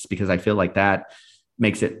space, because I feel like that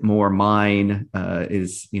makes it more mine. I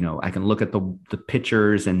can look at the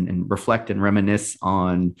pictures and reflect and reminisce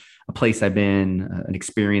on a place I've been, an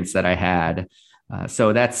experience that I had.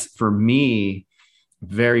 So that's, for me,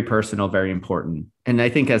 very personal, very important. And I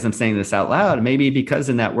think as I'm saying this out loud, maybe because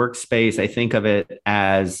in that workspace, I think of it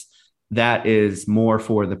as that is more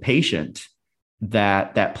for the patient,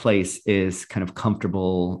 that place is kind of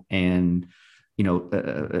comfortable and,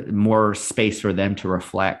 more space for them to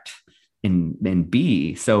reflect and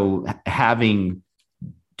be. So having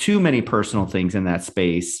too many personal things in that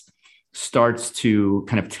space starts to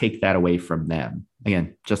kind of take that away from them.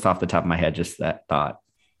 Again, just off the top of my head, just that thought.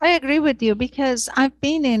 I agree with you, because I've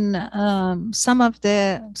been in some of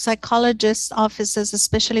the psychologists' offices,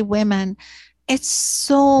 especially women. It's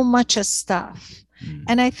so much stuff.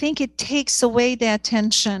 And I think it takes away the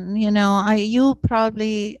attention. You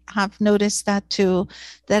probably have noticed that too.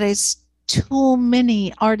 There is too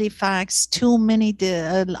many artifacts, too many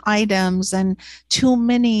items, and too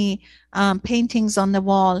many paintings on the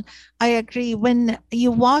wall. I agree. When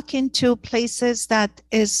you walk into places that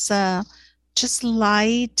is just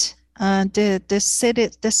light,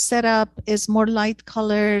 the setup is more light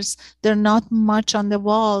colors. They're not much on the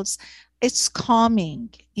walls. It's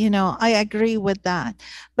calming. I agree with that.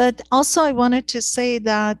 But also I wanted to say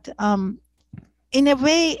that in a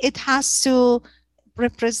way it has to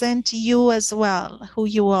represent you as well, who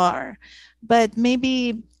you are, but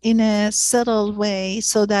maybe in a subtle way,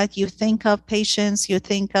 so that you think of patients, you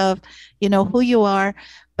think of, who you are.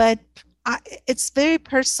 But it's very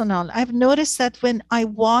personal. I've noticed that when I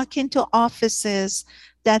walk into offices,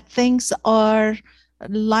 that things are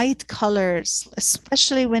light colors,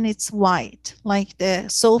 especially when it's white, like the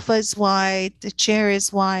sofa is white, the chair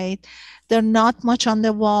is white, they're not much on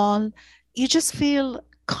the wall. You just feel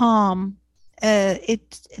calm.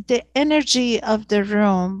 The energy of the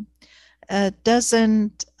room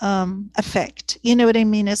doesn't affect, you know what I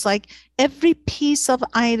mean? It's like every piece of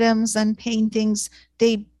items and paintings,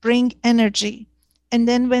 they bring energy. And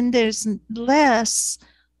then when there's less,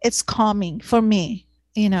 it's calming for me.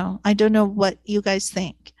 I don't know what you guys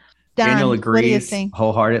think. Dan, Daniel agrees what do you think?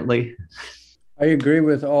 wholeheartedly. I agree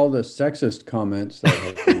with all the sexist comments that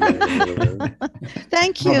have been made.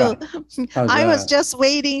 Thank you. I was that? just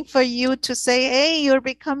waiting for you to say, hey, you're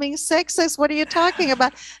becoming sexist. What are you talking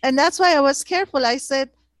about? And that's why I was careful. I said,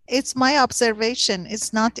 it's my observation.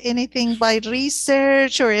 It's not anything by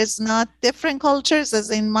research, or it's not different cultures as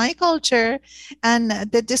in my culture. And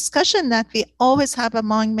the discussion that we always have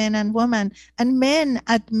among men and women, and men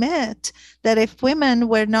admit that if women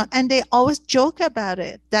were not, and they always joke about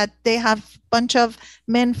it, that they have a bunch of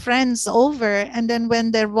men friends over, and then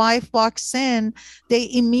when their wife walks in, they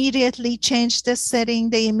immediately change the setting,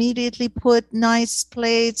 they immediately put nice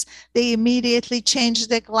plates, they immediately change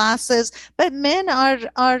the glasses. But men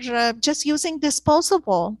are just using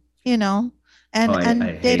disposable, and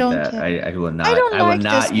they don't that. care. I will not. I will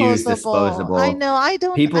not use disposable. I know. I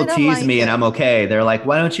don't. People I don't tease like me, it. and I'm okay. They're like,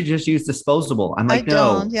 "Why don't you just use disposable?" I'm like,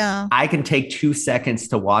 "No, yeah. I can take 2 seconds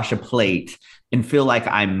to wash a plate and feel like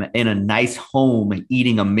I'm in a nice home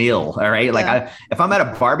eating a meal. All right. Like if I'm at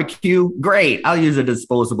a barbecue, great. I'll use a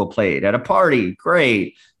disposable plate. At a party,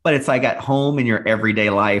 great. But it's like at home in your everyday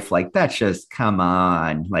life, like that's just, come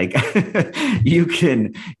on. Like you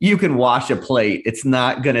can wash a plate. It's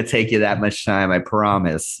not going to take you that much time. I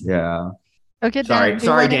promise. Yeah. Okay.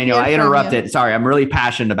 Sorry, Daniel. I interrupted. Sorry. I'm really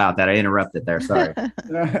passionate about that. I interrupted there. Sorry.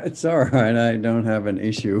 It's all right. I don't have an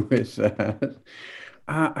issue with that.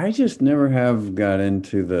 I just never have got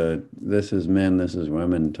into the this is men, this is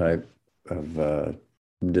women type of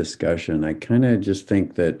discussion. I kind of just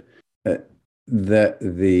think that that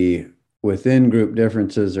the within group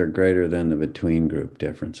differences are greater than the between group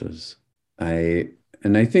differences. I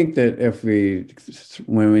think that if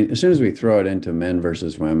as soon as we throw it into men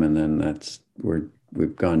versus women, then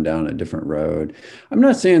we've gone down a different road. I'm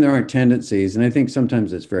not saying there aren't tendencies, and I think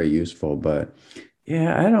sometimes it's very useful, but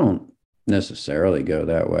yeah, I don't necessarily go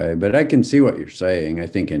that way, but I can see what you're saying. I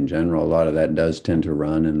think in general, a lot of that does tend to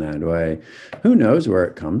run in that way. Who knows where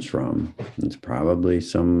it comes from? It's probably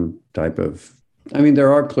some type of,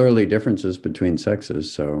 there are clearly differences between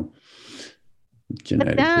sexes, so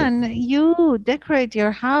genetically. But then you decorate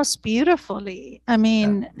your house beautifully.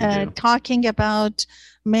 Talking about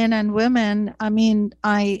men and women,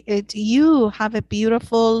 you have a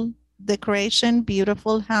beautiful decoration,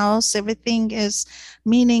 beautiful house. Everything is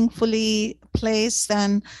meaningfully placed,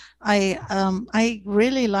 and I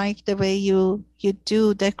really like the way you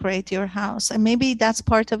do decorate your house. And maybe that's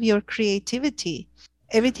part of your creativity.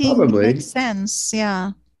 Everything makes sense.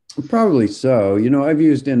 Yeah. Probably so. I've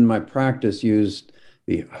used in my practice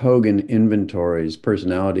the Hogan inventories,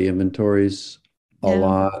 personality inventories a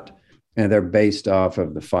lot, and they're based off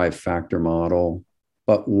of the 5-factor model.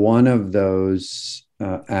 But one of those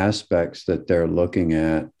aspects that they're looking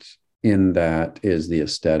at in that is the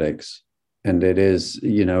aesthetics. And it is,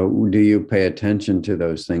 do you pay attention to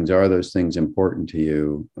those things? Are those things important to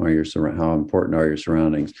you? How important are your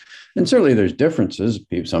surroundings? And certainly there's differences.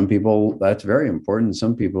 Some people, that's very important.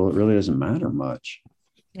 Some people, it really doesn't matter much.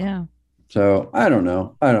 Yeah. So I don't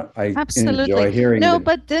know. I absolutely enjoy hearing. No,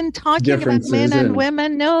 but then talking about men and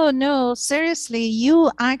women, no, seriously, you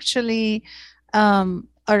actually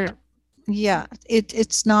are. Yeah,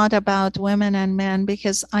 it's not about women and men,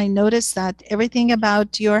 because I noticed that everything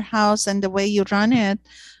about your house and the way you run it,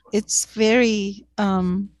 it's very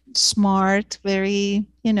smart, very,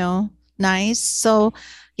 nice. So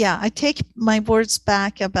yeah, I take my words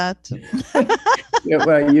back about. Yeah,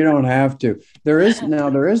 well, you don't have to. There is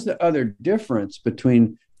the other difference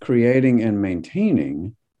between creating and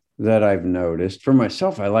maintaining that I've noticed. For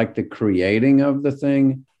myself, I like the creating of the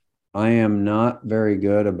thing. I am not very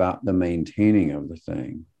good about the maintaining of the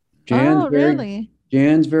thing. Really?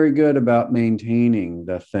 Jan's very good about maintaining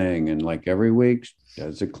the thing, and like every week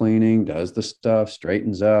does the cleaning, does the stuff,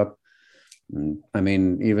 straightens up.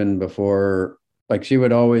 And even before, like she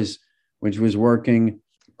would always, when she was working,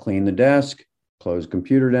 clean the desk, close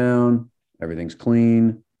computer down, everything's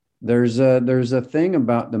clean. There's a thing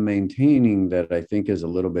about the maintaining that I think is a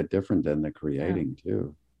little bit different than the creating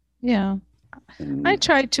too. Yeah. I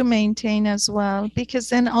try to maintain as well, because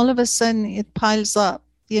then all of a sudden it piles up,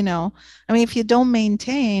 if you don't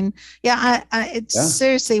maintain,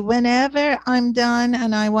 seriously, whenever I'm done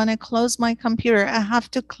and I want to close my computer, I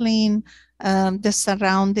have to clean the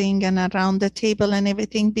surrounding and around the table and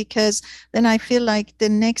everything, because then I feel like the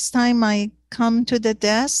next time I come to the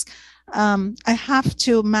desk, I have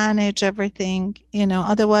to manage everything,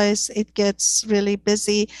 otherwise it gets really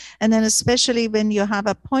busy. And then especially when you have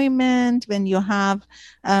appointment, when you have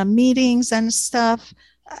meetings and stuff,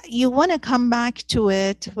 you want to come back to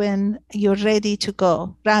it when you're ready to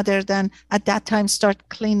go, rather than at that time start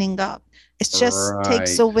cleaning up. It just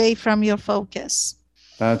takes away from your focus.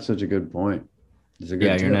 That's such a good point. It's a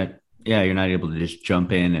good tip. You're not able to just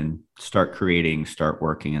jump in and start creating, start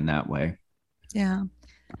working in that way. Yeah.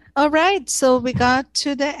 All right. So we got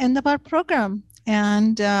to the end of our program,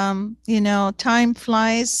 and, time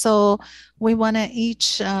flies. So we want to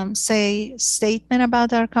each say a statement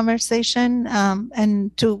about our conversation,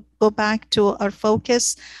 and to go back to our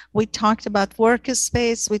focus. We talked about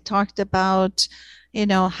workspace. We talked about,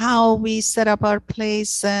 how we set up our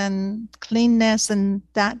place and cleanness and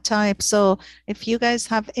that type. So if you guys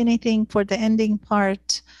have anything for the ending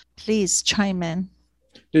part, please chime in.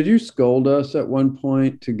 Did you scold us at one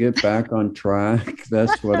point to get back on track?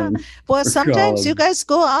 That's what I'm. Well, sometimes you guys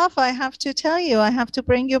go off. I have to tell you, I have to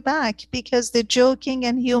bring you back, because the joking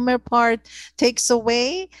and humor part takes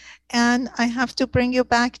away, and I have to bring you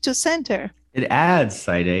back to center. It adds,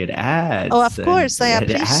 Saide. It adds. Oh, of course. I It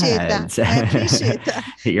appreciate adds. that. I appreciate that.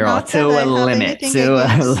 You're all Not to that I a have limit. anything To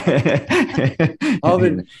all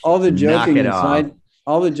the Knock joking it and off.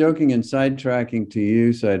 sidetracking to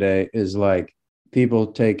you, Saide, is like people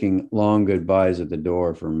taking long goodbyes at the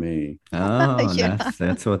door for me. Oh, Yeah.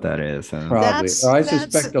 that's what that is. Huh? Probably. That's- I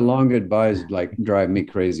that's- suspect the long goodbyes like drive me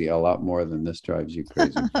crazy a lot more than this drives you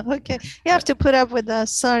crazy. Okay. You have to put up with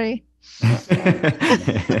us. Sorry.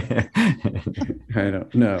 I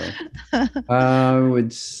don't know. I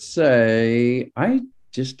would say I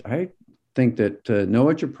think that know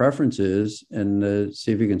what your preference is and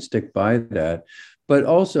see if you can stick by that. But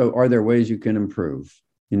also, are there ways you can improve?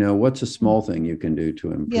 You know, what's a small thing you can do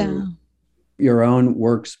to improve Yeah. your own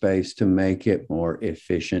workspace to make it more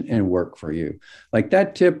efficient and work for you? Like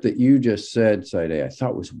that tip that you just said, Saide, I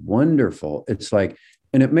thought was wonderful. It's like,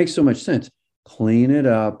 and it makes so much sense. Clean it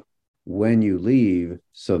up when you leave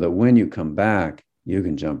so that when you come back, you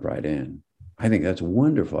can jump right in. I think that's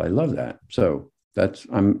wonderful. I love that. So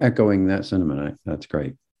I'm echoing that sentiment. That's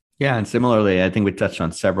great. Yeah, and similarly, I think we touched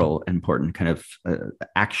on several important kind of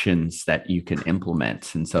actions that you can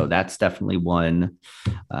implement, and so that's definitely one.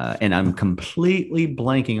 And I'm completely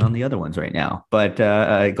blanking on the other ones right now. But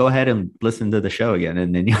go ahead and listen to the show again,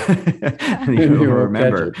 and then you'll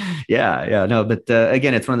remember. Yeah, no. But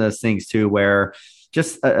again, it's one of those things too, where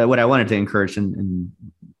just what I wanted to encourage and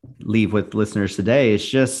leave with listeners today is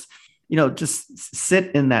just, just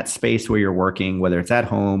sit in that space where you're working, whether it's at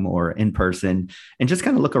home or in person, and just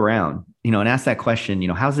kind of look around, and ask that question,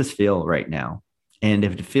 how's this feel right now? And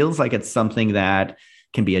if it feels like it's something that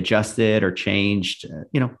can be adjusted or changed,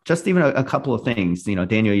 just even a couple of things,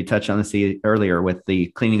 Daniel, you touched on this earlier with the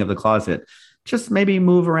cleaning of the closet, just maybe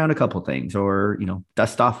move around a couple of things or,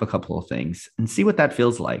 dust off a couple of things and see what that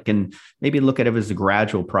feels like. And maybe look at it as a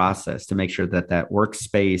gradual process to make sure that that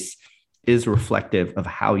workspace is reflective of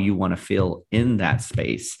how you want to feel in that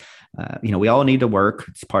space. We all need to work.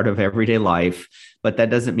 It's part of everyday life, but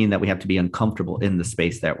that doesn't mean that we have to be uncomfortable in the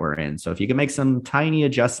space that we're in. So if you can make some tiny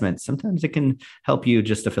adjustments, sometimes it can help you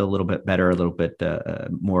just to feel a little bit better, a little bit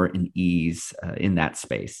more in ease in that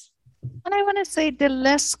space. And I want to say the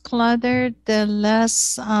less cluttered, the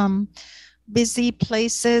less busy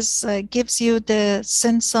places gives you the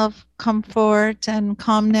sense of comfort and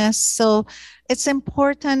calmness. So it's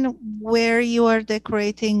important where you are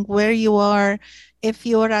decorating, where you are. If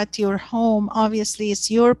you're at your home, obviously it's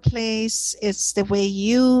your place, it's the way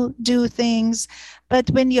you do things. But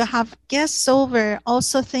when you have guests over,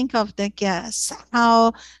 also think of the guests,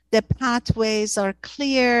 how the pathways are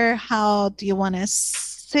clear, how do you want to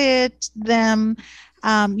sit them?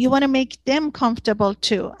 You want to make them comfortable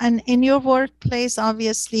too. And in your workplace,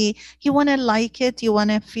 obviously, you want to like it, you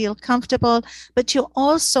want to feel comfortable, but you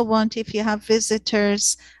also want, if you have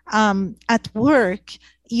visitors at work,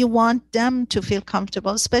 you want them to feel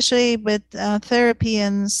comfortable, especially with therapy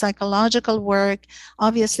and psychological work.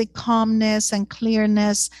 Obviously, calmness and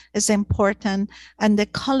clearness is important, and the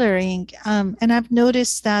coloring. And I've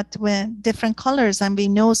noticed that when different colors, and we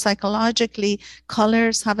know psychologically,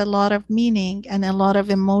 colors have a lot of meaning and a lot of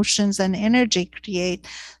emotions and energy create.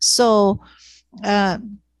 So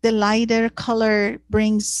the lighter color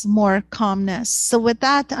brings more calmness. So with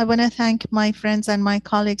that, I want to thank my friends and my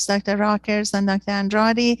colleagues, Dr. Rockers and Dr.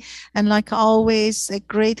 Andrade. And like always, a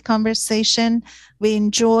great conversation. We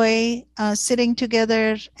enjoy sitting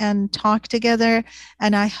together and talk together.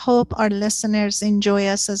 And I hope our listeners enjoy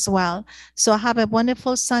us as well. So have a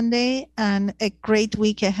wonderful Sunday and a great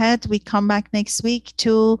week ahead. We come back next week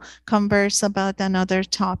to converse about another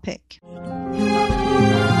topic.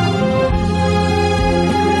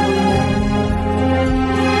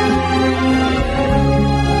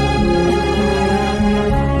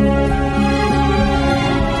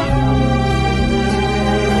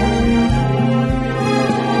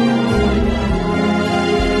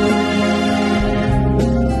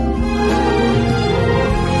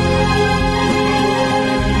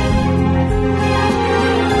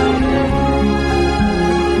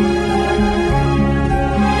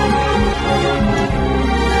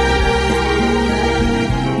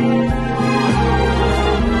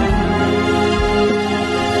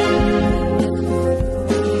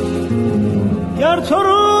 تو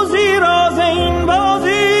روزی راز این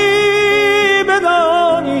بازی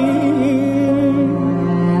بدانی،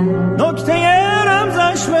 نکته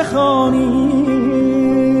رمزش بخوانی،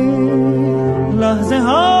 لحظه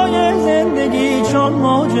های زندگی چون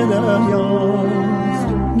موج دریاست،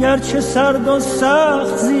 گرچه سرد و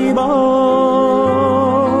سخت زیباست.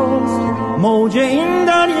 موج این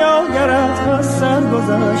دریا گرت از سر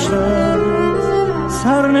گذشته،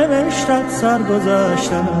 سرنوشتت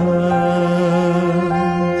سرگذشته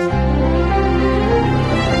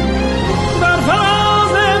بر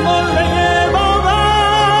فراز قله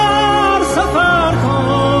باور سفر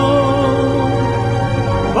کن،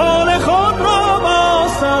 بال خود را با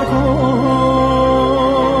سر کن،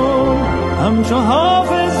 همچو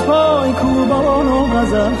حافظ پای کوبان و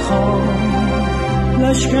غزل خوان،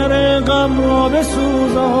 لشکر غم را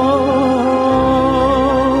بسوزان،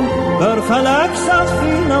 بر فلک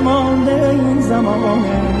سقفی نمانده این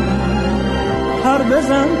زمانه، پر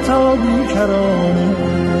بزن تا بیکرانه.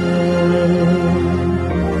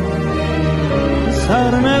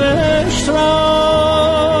 سرنوشت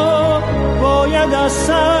را باید از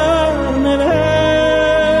سر نوشت،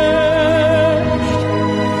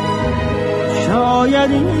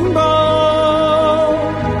 شاید این بار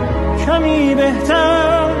کمی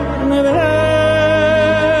بهتر نوشت،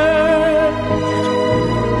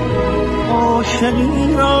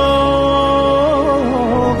 عاشقی را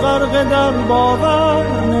غرق در باور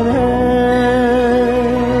نوشت،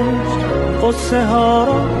 قصه ها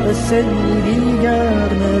را قصه دیگر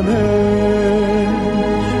نوشت.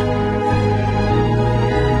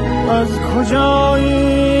 از کجا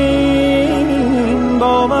این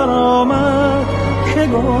باور آمد که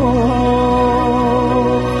گفت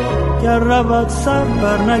گر رود سر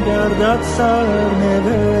بر نگردد سر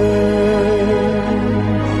نوشت،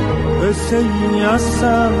 قصه ای از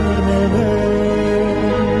سر نوشت،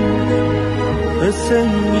 قصه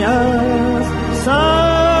ای از سر